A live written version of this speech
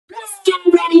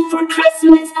for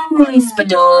Christmas, Loys Be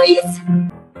Toys.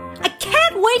 I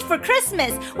can't wait for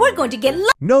Christmas. We're going to get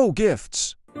no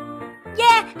gifts.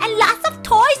 Yeah, and lots of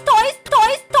toys, toys,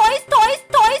 toys, toys, toys,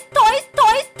 toys, toys,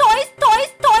 toys, toys,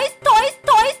 toys, toys, toys,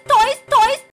 toys, toys,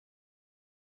 toys.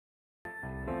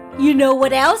 You know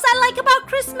what else I like about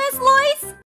Christmas,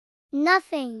 Lois?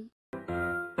 Nothing.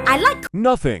 I like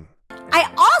Nothing.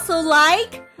 I also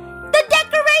like the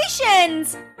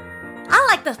decorations. I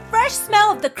like the fresh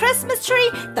smell of the Christmas tree,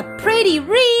 the pretty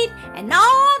wreath, and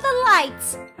all the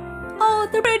lights. Oh,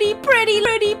 the pretty, pretty,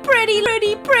 pretty, pretty,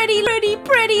 pretty, pretty, pretty,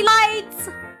 pretty lights.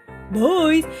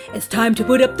 Boys, it's time to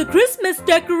put up the Christmas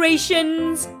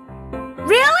decorations.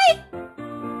 Really?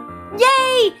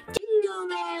 Yay! Jingle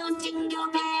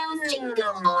bells,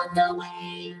 jingle all the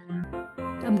way.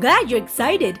 I'm glad you're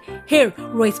excited. Here,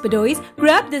 Loys Be Toys,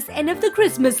 grab this end of the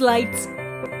Christmas lights.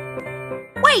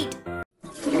 Wait!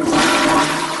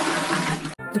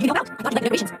 So you help out. I thought you liked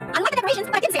decorations. I like the decorations,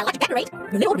 but I didn't say I like to decorate. You're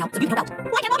a little older now, so you can help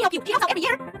out. Why can't Mommy help you? She helps out every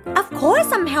year. Of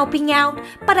course I'm helping out,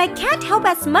 but I can't help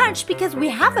as much because we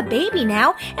have a baby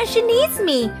now and she needs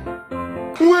me.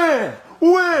 Where?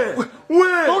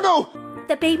 Oh no!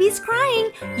 The baby's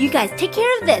crying. You guys take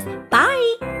care of this.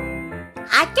 Bye.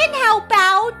 I can help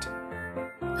out.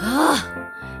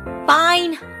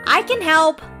 Fine, I can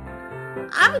help.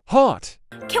 Hot.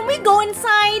 Can we go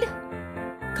inside?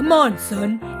 Come on,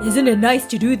 son. Isn't it nice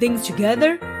to do things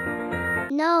together?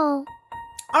 No.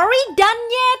 Are we done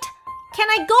yet? Can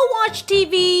I go watch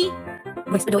TV?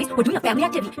 Loys Be Toys, we're doing a family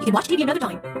activity. You can watch TV another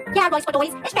time. Yeah, Loys Be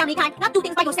Toys, it's family time, not do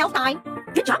things by yourself time.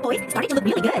 Good job, boys. It's starting to look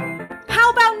really good.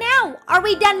 How about now? Are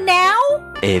we done now?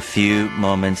 A few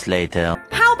moments later.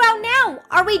 How about now?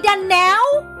 Are we done now?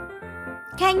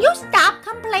 Can you stop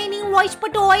complaining, Loys Be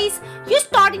Toys? You're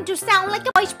starting to sound like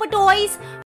a Loys Be Toys.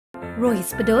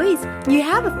 Loys Be Toys, you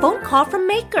have a phone call from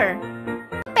Maker.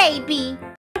 Baby,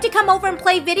 want to come over and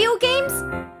play video games?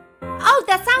 Oh,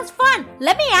 that sounds fun.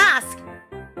 Let me ask.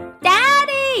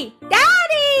 Daddy!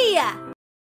 Daddy!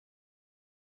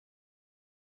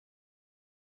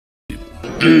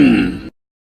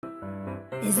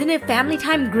 Isn't it family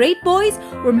time great, boys?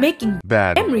 We're making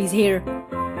Bad. memories here.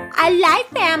 I like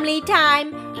family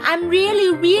time. I'm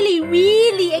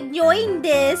really enjoying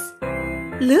this.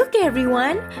 Look,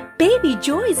 everyone. Baby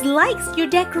Joyce likes your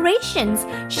decorations.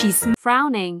 She's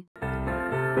frowning.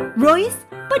 Loys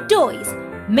Be Toys.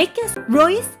 Make us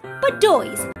Loys Be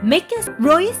Toys. Make us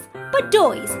Loys Be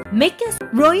Toys. Make us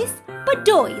Loys Be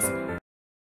Toys.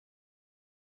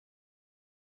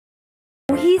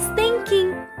 He's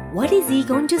thinking, what is he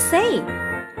going to say?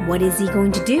 What is he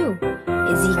going to do?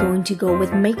 Is he going to go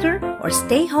with Maker or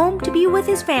stay home to be with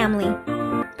his family?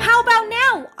 How about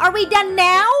now? Are we done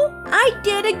now? I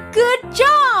did a good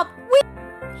job!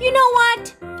 You know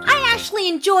what? I actually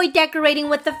enjoy decorating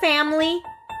with the family.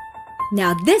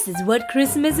 Now this is what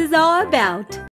Christmas is all about.